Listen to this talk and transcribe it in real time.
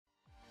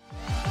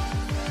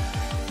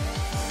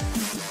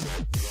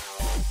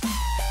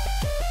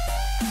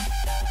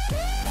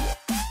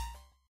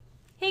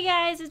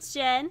it's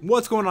Jen.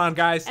 What's going on,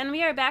 guys? And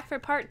we are back for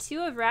part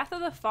 2 of Wrath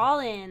of the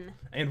Fallen.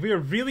 And we are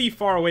really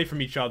far away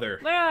from each other.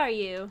 Where are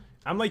you?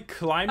 I'm like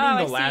climbing Oh,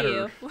 the I ladder.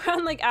 see you. We're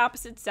on like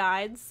opposite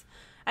sides.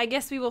 I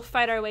guess we will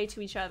fight our way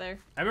to each other.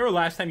 I remember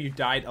last time you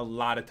died a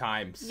lot of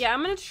times. Yeah,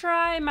 I'm gonna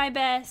try my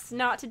best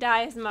not to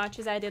die as much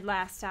as I did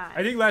last time.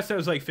 I think last time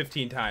was like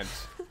 15 times.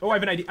 Oh, I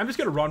have an idea. I'm just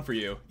gonna run for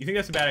you. You think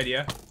that's a bad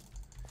idea?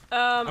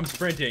 I'm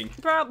sprinting.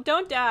 Bro,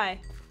 don't die.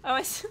 Oh,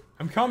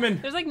 I'm coming.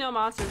 there's like no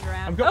monsters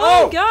around.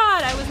 Oh!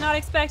 God, I was not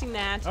expecting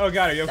that. Oh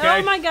God, are you okay?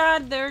 Oh my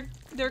God,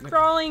 they're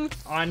crawling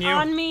On you.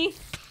 on me.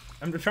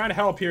 I'm trying to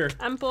help here.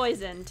 I'm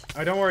poisoned.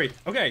 Oh, don't worry.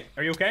 Okay,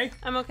 are you okay?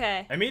 I'm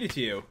okay. I made it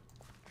to you.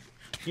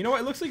 You know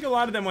what? It looks like a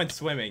lot of them went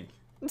swimming.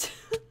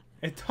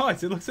 It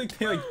does. It looks like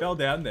they like fell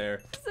down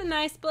there. It's a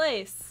nice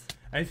place.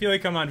 I feel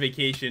like I'm on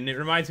vacation. It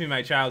reminds me of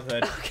my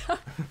childhood. Oh God.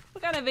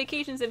 What kind of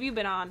vacations have you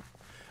been on?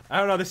 I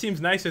don't know. This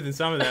seems nicer than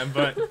some of them,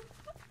 but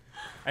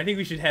I think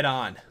we should head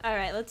on. All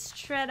right, let's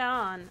tread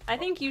on. I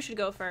think you should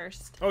go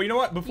first. Oh, you know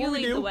what? You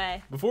lead the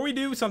way. Before we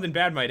do, something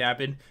bad might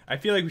happen. I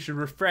feel like we should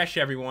refresh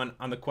everyone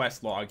on the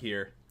quest log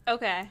here.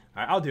 Okay. All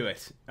right, I'll do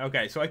it.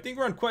 Okay, so I think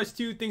we're on quest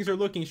 2. Things are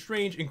looking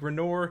strange in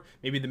Grenor.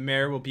 Maybe the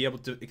mayor will be able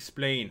to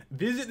explain.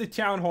 Visit the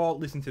town hall.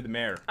 Listen to the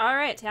mayor. All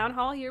right, town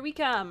hall, here we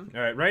come.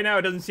 All right, right now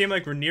it doesn't seem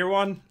like we're near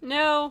one.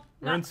 No,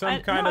 We're in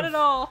some kind not of at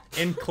all.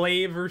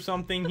 enclave or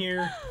something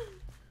here.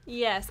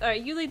 Yes. All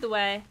right, you lead the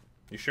way.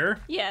 You sure?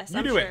 Yes, You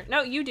I'm do sure. it.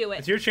 No, you do it.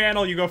 It's your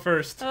channel. You go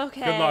first.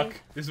 Okay. Good luck.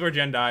 This is where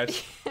Jen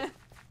dies.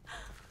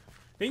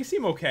 Things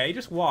seem okay.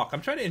 Just walk.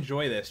 I'm trying to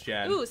enjoy this,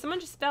 Jen. Ooh, someone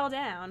just fell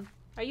down.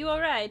 Are you all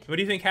right? What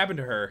do you think happened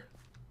to her?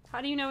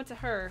 How do you know it's a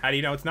her? How do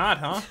you know it's not,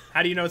 huh?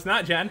 How do you know it's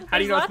not, Jen? How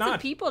do you know There's it's lots not?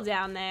 of people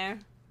down there.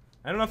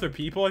 I don't know if they're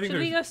people. I think Should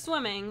we there's... go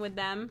swimming with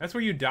them? That's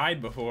where you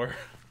died before.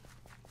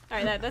 All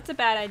right, that's a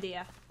bad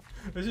idea.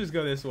 Let's just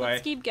go this way.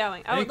 Let's keep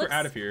going. I Oh, think it looks... we're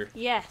out of here.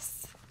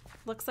 Yes.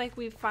 Looks like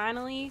we've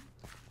finally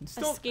It's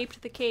still,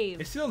 escaped the cave.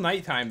 it's still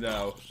nighttime,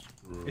 though.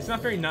 It's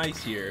not very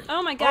nice here.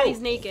 Oh my God, Oh.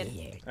 he's naked.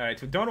 All right,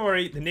 so don't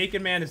worry. The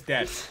naked man is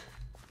dead.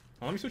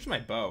 Oh, let me switch to my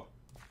bow.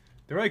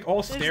 They're like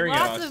all There's staring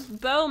at lots us. of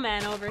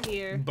bowmen over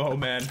here.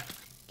 Bowmen.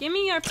 Give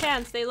me your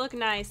pants. They look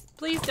nice.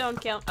 Please don't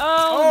kill.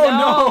 Oh,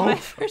 Oh, no. My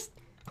first...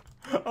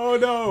 Oh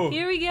no!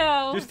 Here we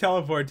go. Just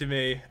teleport to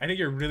me. I think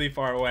you're really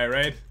far away,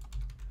 right?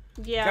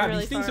 Yeah, God, really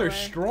these things far are away.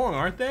 strong,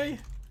 aren't they?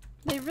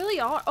 They really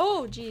are.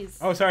 Oh, jeez.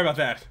 Oh, sorry about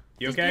that.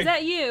 You okay? Is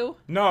that you?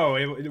 No,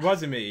 it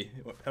wasn't me.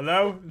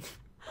 Hello?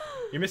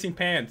 You're missing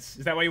pants.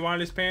 Is that why you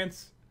wanted his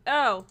pants?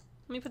 Oh,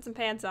 let me put some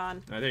pants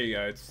on. Oh, there you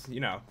go. It's, you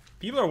know,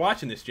 people are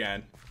watching this,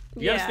 Jen.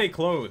 You gotta Yeah. stay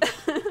clothed.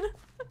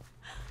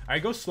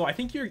 Alright, go slow. I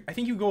think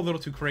you go a little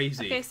too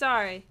crazy. Okay,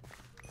 sorry.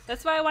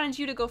 That's why I wanted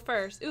you to go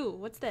first. Ooh,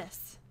 what's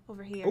this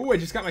over here? Oh, I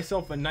just got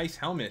myself a nice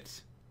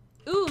helmet.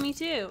 Ooh, me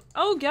too.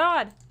 Oh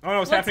God. Oh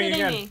no, it's What's happening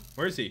hitting again. me?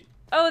 Where is he?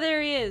 Oh,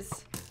 there he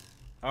is.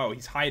 Oh,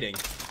 he's hiding.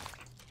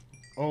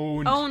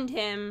 Owned. Owned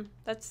him.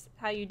 That's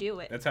how you do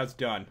it. That's how it's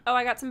done. Oh,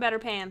 I got some better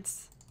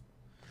pants.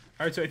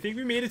 Alright, so I think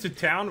we made it to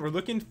town. We're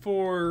looking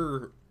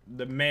for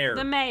the mayor.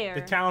 The mayor.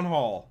 The town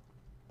hall.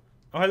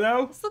 Oh,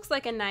 hello? This looks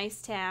like a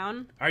nice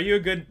town. Are you a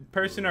good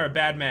person or a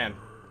bad man?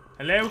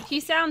 Hello? He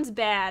sounds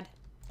bad.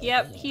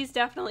 Yep, he's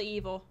definitely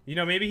evil. You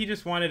know, maybe he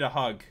just wanted a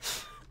hug.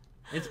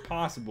 It's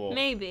possible.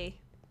 Maybe.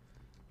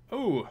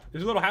 Oh,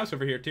 there's a little house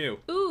over here, too.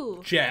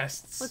 Ooh.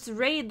 Chests. Let's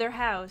raid their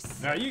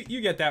house. Alright, you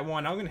get that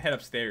one. I'm gonna head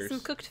upstairs. Some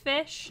cooked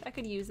fish. I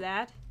could use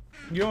that.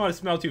 You don't want to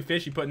smell too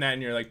fishy putting that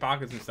in your like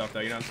pockets and stuff, though.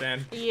 You know what I'm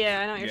saying?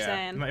 Yeah, I know what you're yeah.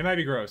 saying. It might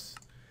be gross.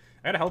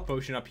 I got a health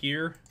potion up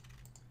here.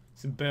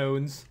 Some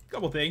bones. A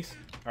couple things.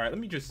 Alright, let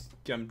me just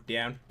come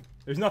down.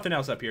 There's nothing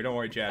else up here. Don't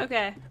worry, Chad.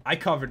 Okay. I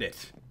covered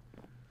it.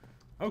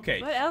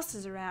 Okay. What else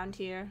is around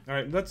here?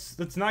 Alright,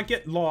 let's not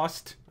get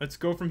lost. Let's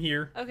go from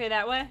here. Okay,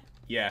 that way?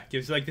 Yeah,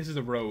 because like this is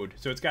a road,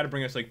 so it's got to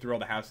bring us like through all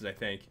the houses, I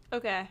think.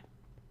 Okay.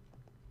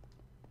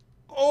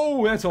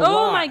 Oh, that's a lot.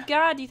 Oh my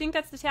God, do you think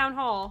that's the town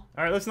hall?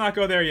 All right, let's not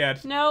go there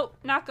yet. Nope,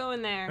 not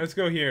going there. Let's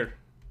go here.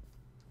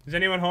 Is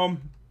anyone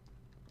home?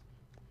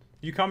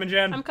 You coming,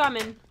 Jen? I'm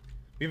coming.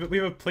 We have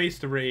a place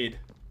to raid.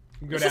 We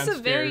can go This downstairs. is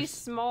a very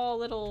small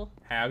little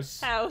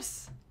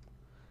house.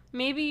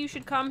 Maybe you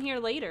should come here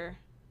later.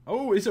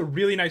 Oh, it's a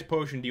really nice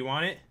potion. Do you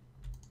want it?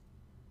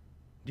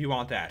 Do you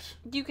want that?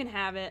 You can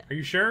have it. Are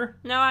you sure?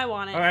 No, I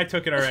want it. Oh, I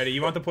took it already.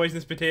 You want the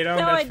poisonous potato?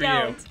 No, That's I for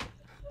don't. you.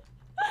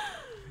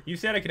 You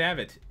said I could have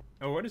it.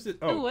 Oh, what is it?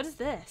 Oh, Ooh, what is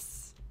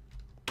this?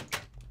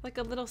 Like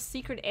a little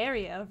secret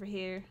area over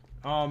here.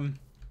 Oh,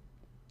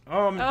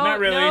 Oh, not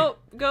really. no,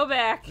 go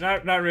back.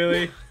 Not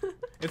really.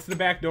 It's the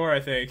back door, I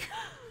think.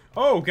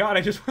 Oh God,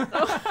 I just.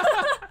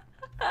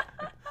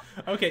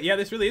 Okay, yeah,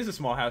 this really is a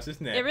small house,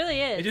 isn't it? It really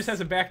is. It just has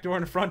a back door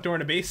and a front door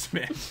and a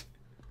basement.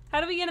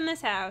 How do we get in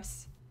this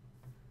house?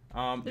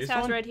 This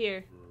house one? right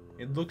here.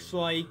 It looks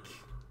like.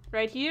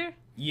 Right here?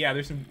 Yeah,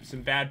 there's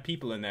some bad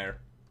people in there.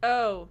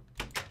 Oh.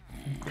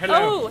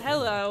 Hello. Oh,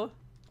 hello.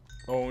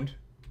 Owned.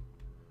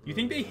 You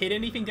think they hid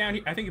anything down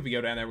here? I think if we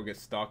go down there, we'll get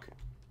stuck.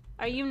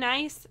 Are you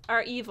nice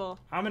or evil?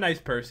 I'm a nice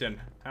person.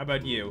 How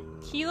about you?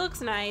 He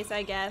looks nice,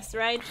 I guess,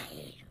 right?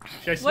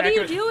 Should I What are smack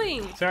you him?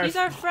 doing? Sorry. He's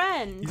our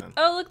friend.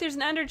 Oh, look, there's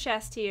an ender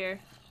chest here.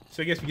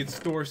 So I guess we can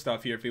store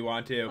stuff here if we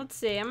want to. Let's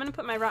see. I'm gonna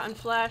put my rotten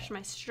flesh,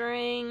 my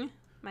string,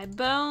 my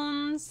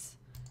bones,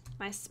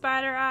 my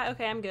spider eye.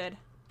 Okay, I'm good.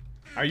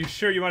 Are you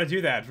sure you want to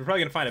do that? We're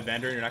probably gonna find a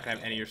vendor and you're not gonna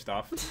have any of your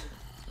stuff.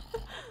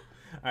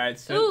 Alright,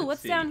 so Ooh, let's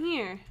what's see. down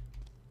here?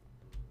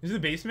 This is the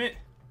basement?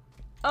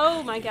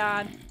 Oh my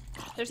god.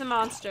 There's a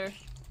monster.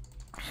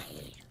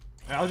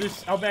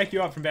 I'll back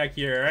you up from back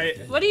here,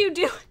 alright? What are you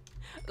doing?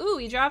 Ooh,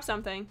 you dropped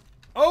something.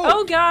 Oh!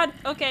 Oh god.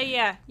 Okay,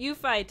 yeah. You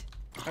fight.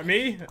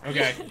 Me?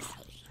 Okay.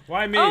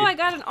 Why me? Oh, I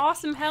got an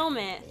awesome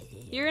helmet.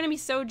 You're gonna be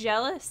so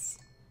jealous.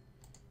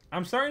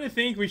 I'm starting to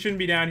think we shouldn't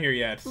be down here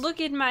yet. Look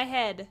at my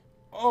head.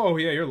 Oh,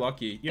 yeah, you're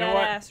lucky. You know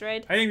what? Badass,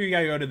 right? I think we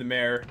gotta go to the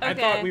mayor. I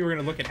Okay. thought we were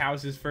gonna look at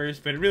houses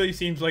first, but it really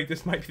seems like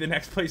this might be the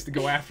next place to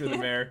go after the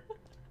mayor.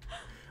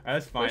 Alright,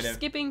 let's We're find him.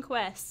 skipping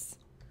quests.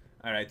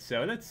 Alright,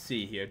 so let's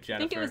see here, I Jennifer.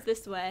 think it was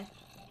this way.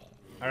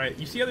 Alright,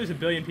 you see how there's a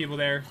billion people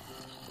there?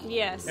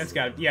 Yes.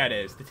 Yeah, it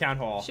is. The town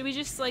hall. Should we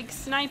just, like,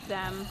 snipe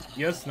them?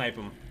 Yeah, let's snipe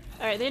them.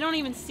 Alright, they don't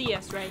even see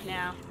us right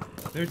now.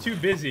 They're too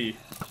busy.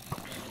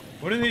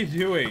 What are they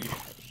doing?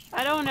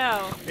 I don't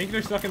know. I think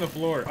they're stuck in the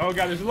floor. Oh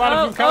god, there's a lot of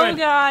them Oh coming.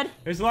 god.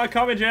 There's a lot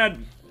coming,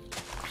 Jen.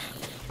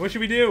 What should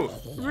we do?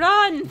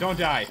 Run! Don't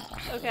die.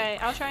 Okay,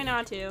 I'll try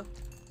not to.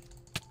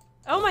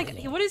 Oh my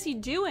god, what is he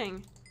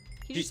doing?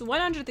 He just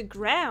went under the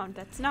ground.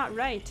 That's not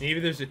right. Maybe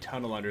there's a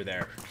tunnel under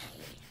there.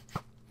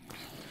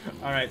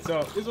 Alright,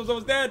 so this one's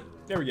almost dead.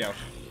 There we go.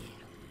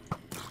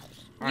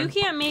 You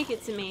can't make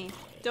it to me.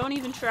 Don't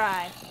even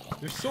try.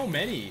 There's so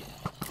many.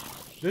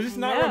 Does this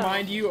not No.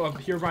 remind you of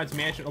Herobrine's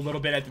Mansion a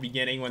little bit at the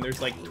beginning when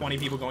there's like 20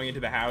 people going into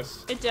the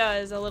house? It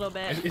does, a little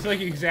bit. It's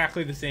like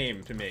exactly the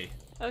same to me.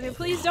 Okay,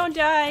 please don't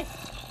die.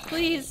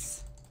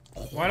 Please.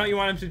 Why don't you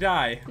want him to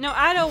die? No,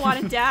 I don't want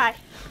to die.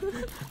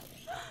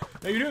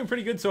 No, you're doing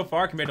pretty good so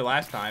far compared to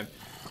last time.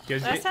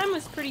 'Cause Last time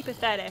was pretty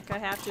pathetic, I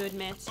have to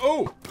admit.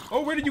 Oh,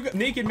 where did you go?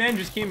 Naked men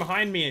just came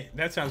behind me.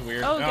 That sounds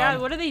weird. Oh god,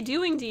 what are they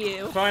doing to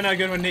you? Probably not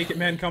good when naked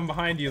men come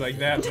behind you like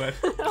that, but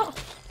No,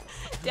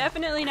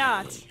 definitely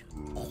not.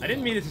 I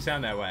didn't mean it to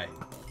sound that way.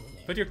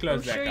 Put your I'm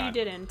clothes back sure on. you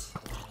didn't.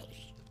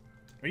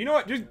 Well, you know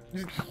what? Just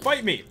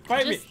fight me.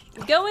 Fight me.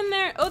 Just go in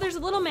there. Oh, there's a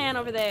little man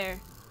over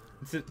there.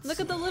 It's Look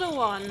at the little the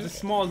one.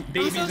 small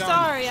baby I'm so zombie.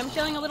 sorry. I'm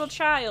killing a little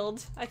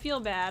child. I feel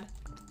bad.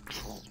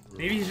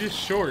 Maybe he's just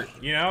short,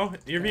 you know?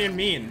 You're being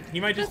mean. He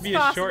might just That's be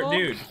a short possible.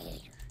 dude.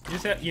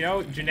 Just that, you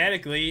know,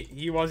 genetically,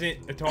 he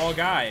wasn't a tall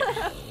guy.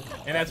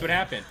 And that's what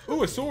happened.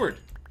 Ooh, a sword.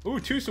 Ooh,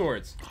 2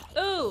 swords.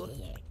 Ooh.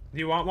 Do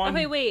you want one?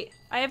 Okay, wait.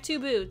 I have 2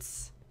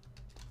 boots.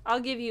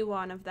 I'll give you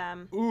one of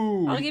them.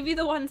 Ooh. I'll give you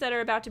the ones that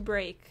are about to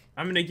break.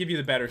 I'm gonna give you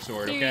the better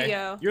sword, Here okay? you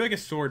go. You're like a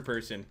sword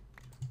person.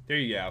 There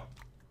you go.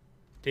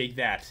 Take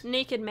that.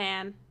 Naked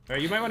man.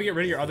 Alright, you might want to get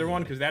rid of your other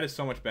one, because that is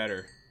so much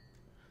better.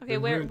 Okay, The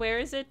rune- where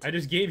is it? I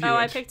just gave you Oh, it.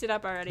 I picked it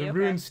up already. The Okay.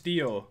 rune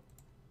steel.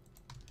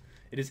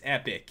 It is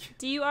epic.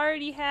 Do you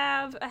already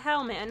have a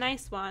helmet? A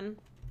nice one?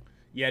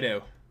 Yeah, I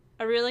do.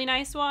 A really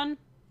nice one?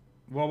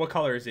 Well, what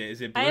color is it?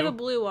 Is it blue? I have a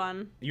blue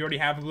one. You already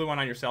have a blue one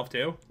on yourself,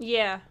 too?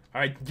 Yeah.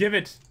 Alright, give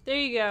it. There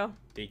you go.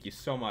 Thank you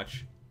so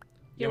much.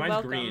 You're yeah, mine's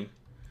welcome. green.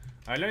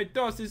 Alright, let me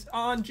toss this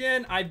on,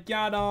 Jen. I've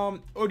got,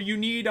 oh, do you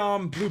need,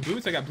 blue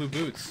boots? I got blue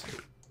boots.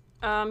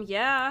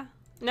 Yeah.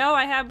 No,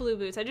 I have blue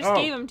boots. I just Oh.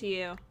 gave them to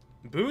you.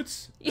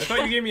 Boots? I Yeah.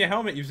 thought you gave me a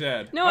helmet, you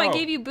said. No, Oh. I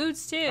gave you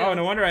boots too. Oh,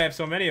 no wonder I have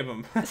so many of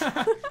them.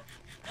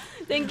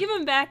 Then give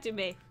them back to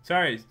me.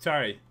 sorry.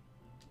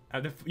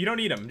 You don't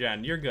need them,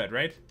 Jen. You're good,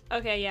 right?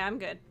 Okay, yeah, I'm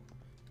good.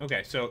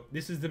 Okay, so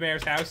this is the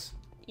mayor's house.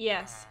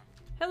 Yes.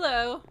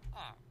 Hello.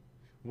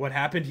 What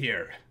happened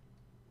here?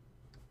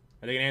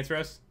 Are they gonna answer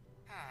us?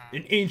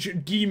 An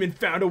ancient demon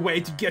found a way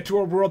to get to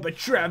our world by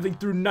traveling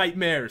through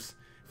nightmares.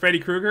 Freddy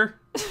Krueger?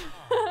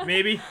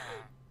 Maybe?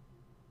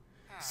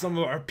 Some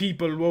of our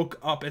people woke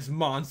up as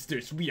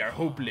monsters. We are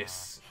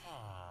hopeless.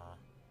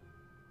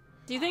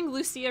 Do you think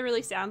Lucia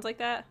really sounds like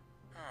that?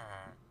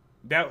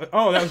 That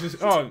was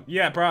just, oh,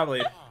 yeah,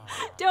 probably.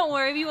 Don't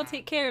worry, we will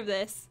take care of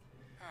this.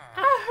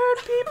 I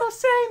heard people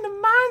saying the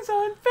mines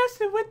are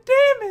infested with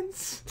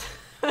demons.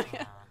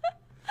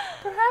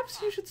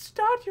 Perhaps you should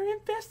start your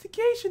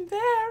investigation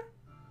there.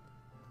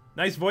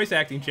 Nice voice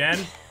acting, Jen.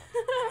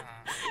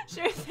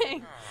 Sure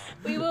thing.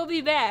 We will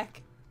be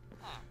back.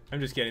 I'm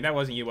just kidding. That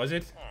wasn't you, was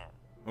it?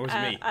 Or was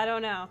it me? I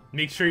don't know.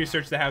 Make sure you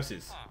search the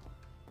houses.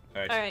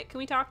 Alright. Alright, can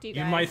we talk to you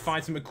guys? You might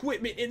find some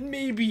equipment and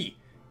maybe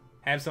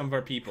have some of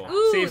our people.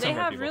 Ooh, Save some they of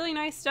our have people. really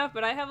nice stuff,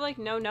 but I have like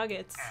no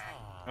nuggets.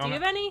 Do you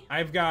have any?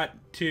 I've got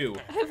 2.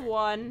 I have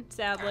 1,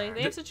 sadly.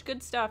 They have such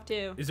good stuff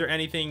too. Is there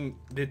anything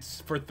that's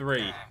for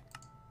 3?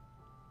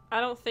 I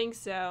don't think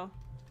so.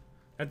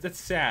 That's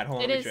sad. Hold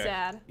on, It let me is check.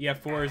 sad. Yeah,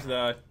 4 is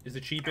the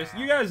cheapest.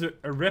 You guys are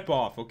a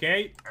rip-off,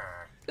 okay?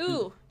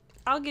 Ooh,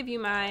 I'll give you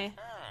my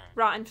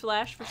rotten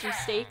flesh for some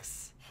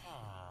steaks.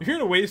 You're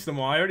gonna waste them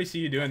all. I already see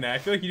you doing that. I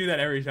feel like you do that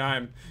every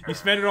time. You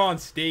spend it all on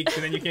steaks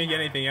and then you can't get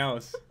anything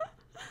else.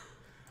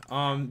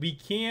 We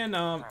can,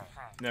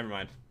 Never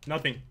mind.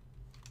 Nothing.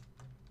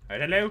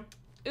 Alright, hello?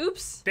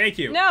 Oops. Thank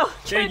you. No.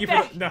 Thank you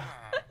back. for the, no.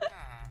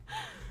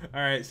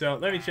 Alright, so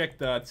let me check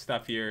the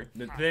stuff here.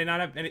 Do they not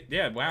have any?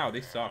 Yeah, wow,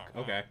 they suck.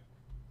 Okay.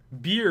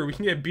 Beer. We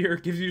can get beer.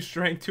 It gives you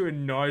strength to a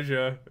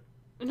nausea.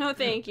 No,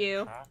 thank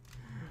you.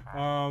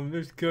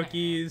 There's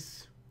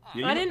cookies.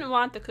 Yeah, I didn't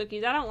want the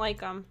cookies. I don't like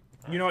them.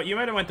 You know what? You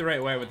might have went the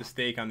right way with the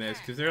steak on this,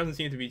 because there doesn't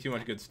seem to be too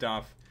much good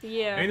stuff.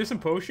 Yeah. I mean, there's some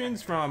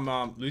potions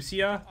from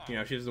Lucia. You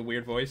know, she has a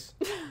weird voice.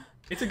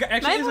 It's a guy.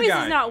 Actually, My it's voice a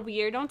guy. is not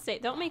weird.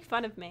 Don't make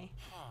fun of me.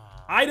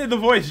 I did the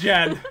voice,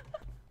 Jen.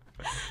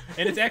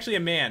 And it's actually a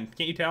man.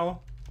 Can't you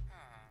tell?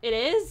 It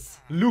is?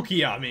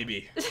 Lucia,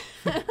 maybe.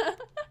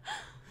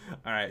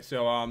 Alright,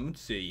 so,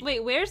 let's see.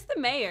 Wait, where's the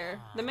mayor?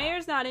 The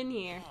mayor's not in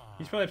here.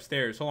 He's probably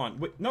upstairs. Hold on.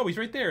 Wait, no, he's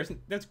right there.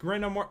 That's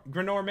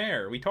Grenor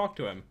Mayor. We talked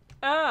to him.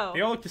 Oh.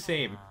 They all look the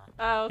same.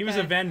 Oh, okay. He was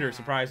a vendor,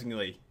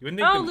 surprisingly. You wouldn't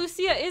think Oh,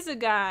 Lucia is a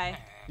guy.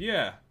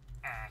 Yeah.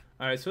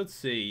 Alright, so let's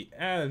see.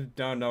 I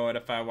don't know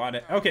if I want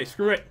it. Okay,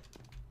 screw it.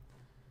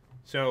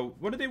 So,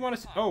 what do they want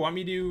to... Oh, want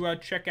me to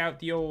check out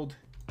the old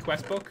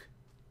quest book?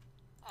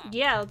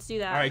 Yeah, let's do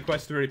that. Alright,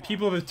 quest 30.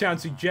 People of the town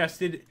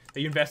suggested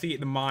that you investigate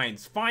the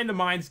mines. Find the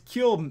mines,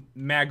 kill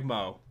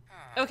Magmo.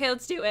 Okay,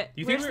 let's do it.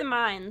 You think Where's the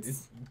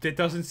mines? It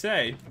doesn't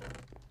say.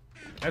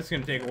 That's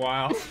gonna take a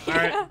while.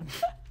 Alright.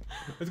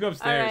 Let's go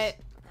upstairs. Alright.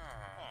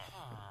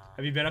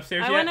 Have you been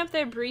upstairs I yet? went up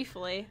there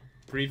briefly.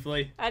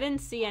 Briefly. I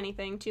didn't see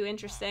anything too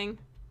interesting.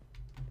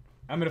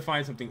 I'm gonna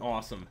find something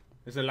awesome.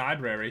 There's a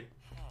library.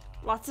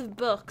 Lots of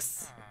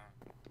books.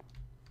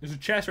 There's a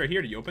chest right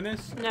here. Did you open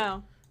this?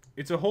 No.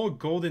 It's a whole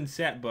golden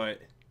set, but...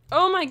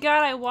 Oh my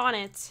god, I want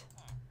it.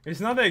 It's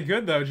not that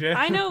good, though, Jen.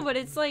 I know, but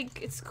it's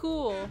like, it's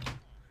cool.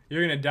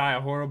 You're gonna die a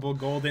horrible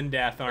golden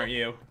death, aren't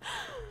you?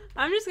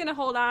 I'm just gonna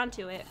hold on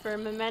to it for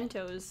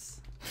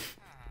mementos.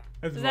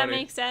 That's Does that funny.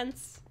 make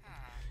sense?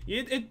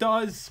 It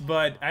does,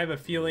 but I have a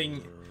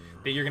feeling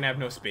that you're gonna have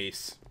no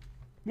space.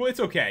 Well, it's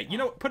okay. You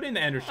know, put it in the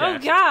ender chest. Oh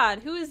god,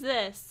 who is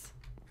this?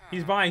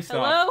 He's buying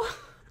stuff. Hello?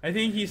 I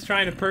think he's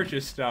trying to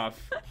purchase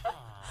stuff.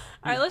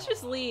 Alright, let's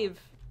just leave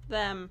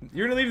them.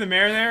 You're gonna leave the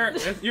mayor there?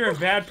 You're a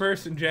bad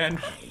person, Jen.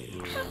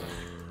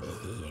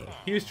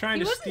 He was trying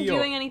He to wasn't steal.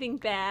 doing anything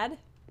bad.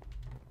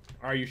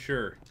 Are you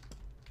sure?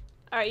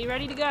 Alright, you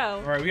ready to go?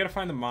 Alright, we gotta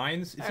find the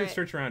mines. It says Alright.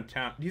 search around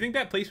town. Do you think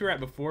that place we were at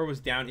before was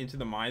down into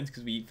the mines?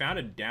 Because we found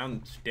it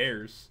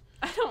downstairs.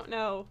 I don't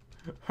know.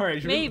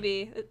 Alright,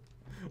 Maybe.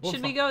 We'll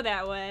Should we go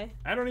that way?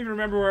 I don't even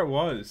remember where it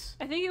was.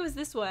 I think it was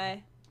this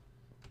way.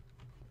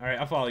 Alright,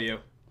 I'll follow you.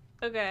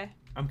 Okay.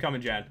 I'm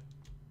coming, Jen.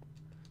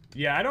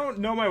 Yeah, I don't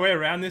know my way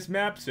around this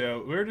map,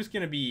 so we're just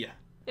gonna be...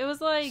 It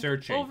was like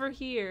Searching. over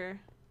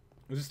here.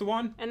 Was this the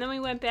one? And then we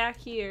went back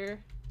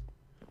here.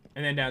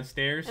 And then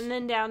downstairs? And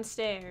then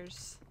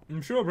downstairs.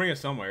 I'm sure it'll bring us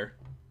somewhere.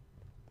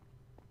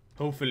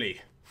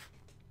 Hopefully.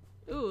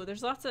 Ooh,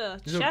 there's lots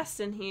of There's a- chests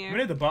in I'm gonna here.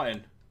 hit the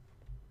button.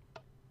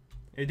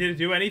 It didn't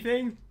do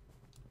anything?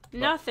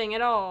 Nothing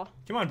at all.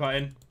 Come on,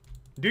 button.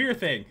 Do your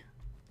thing.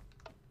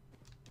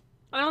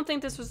 I don't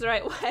think this was the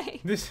right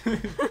way. This...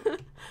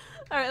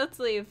 Alright, let's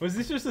leave. Was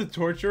this just to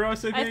torture us,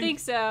 I think? I think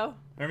so.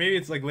 Or maybe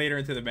it's like later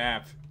into the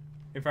map.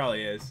 It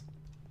probably is.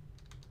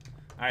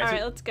 Alright, Alright,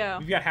 so let's go.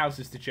 we've got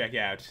houses to check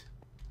out.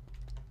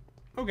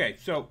 Okay,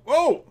 so...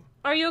 Whoa!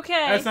 Are you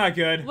okay? That's not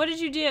good. What did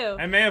you do?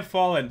 I may have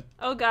fallen.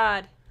 Oh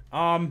god.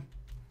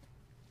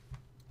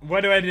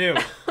 What do I do?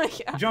 Oh my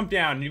god. Jump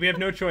down. We have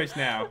no choice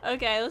now.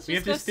 Okay, let's We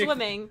just have go to stick.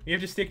 swimming. We have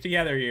to stick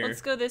together here.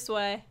 Let's go this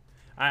way.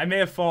 I may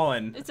have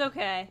fallen. It's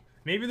okay.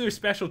 Maybe there's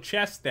special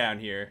chests down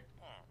here.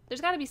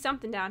 There's gotta be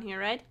something down here,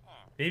 right?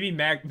 Maybe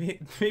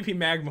maybe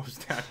Magmo's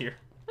down here.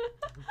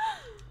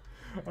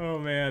 Oh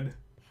man,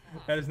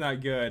 that is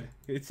not good.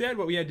 It said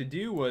what we had to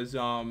do was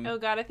Oh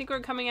god, I think we're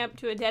coming up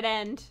to a dead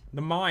end.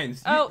 the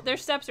mines. Oh,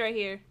 there's steps right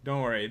here.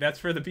 Don't worry, that's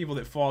for the people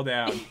that fall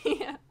down.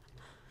 Yeah.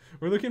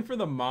 We're looking for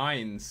the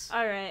mines.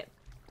 Alright.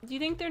 Do you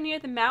think they're near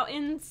the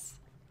mountains?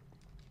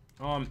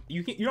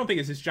 You don't think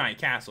it's this giant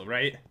castle,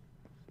 right?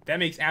 That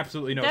makes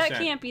absolutely no That sense.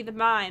 can't be the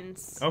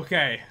mines.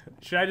 Okay,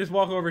 should I just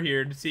walk over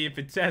here to see if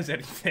it says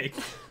anything?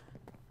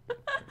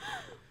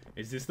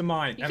 Is this the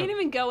mine? You can't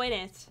even go in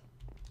it.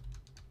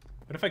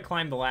 What if I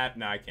climb the ladder?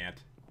 No, I can't.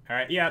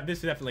 Alright, yeah,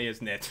 this definitely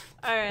isn't it.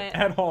 Alright.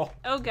 At all.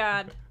 Oh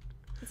god.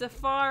 It's a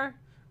far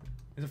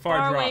It's a far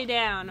drop. way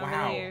down Wow.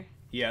 over here.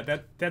 Yeah,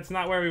 that's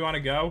not where we want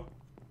to go.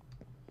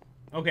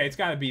 Okay, it's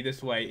gotta be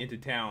this way into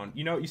town.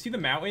 You know, you see the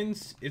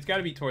mountains? It's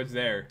gotta be towards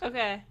there.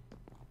 Okay.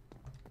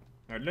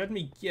 Alright, let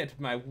me get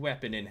my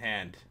weapon in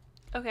hand.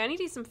 Okay, I need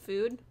to eat some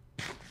food.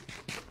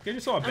 I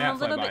just saw a bat I'm a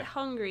fly little by. bit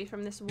hungry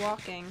from this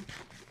walking.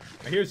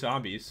 I hear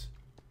zombies.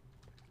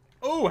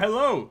 Oh,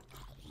 hello!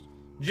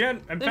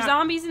 Jen, There's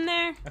zombies in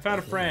there? I found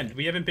a friend.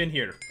 We haven't been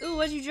here. Ooh,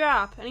 what'd you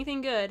drop?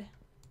 Anything good? I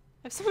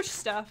have so much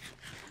stuff.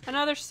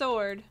 Another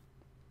sword.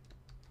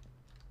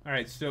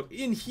 Alright, so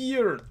in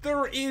here,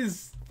 there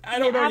is... I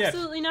don't know yet.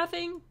 Absolutely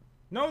nothing?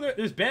 No,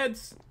 there's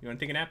beds. You want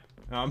to take a nap?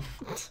 I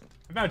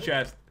found a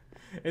chest.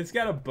 It's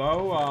got a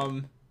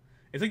bow.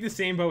 It's like the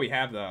same bow we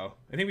have, though.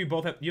 I think we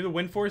both have... You have the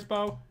Wind Force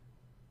bow?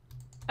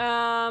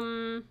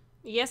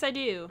 Yes, I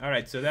do.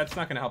 Alright, so that's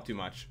not gonna help too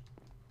much.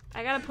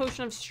 I got a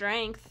potion of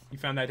strength. You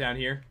found that down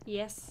here?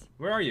 Yes.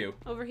 Where are you?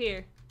 Over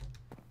here.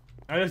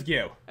 Oh, that's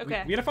you.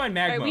 Okay. We gotta find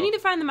magma. Alright, we need to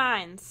find the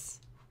mines.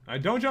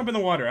 Don't jump in the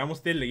water. I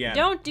almost did it again.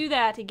 Don't do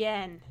that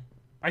again.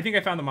 I think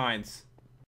I found the mines.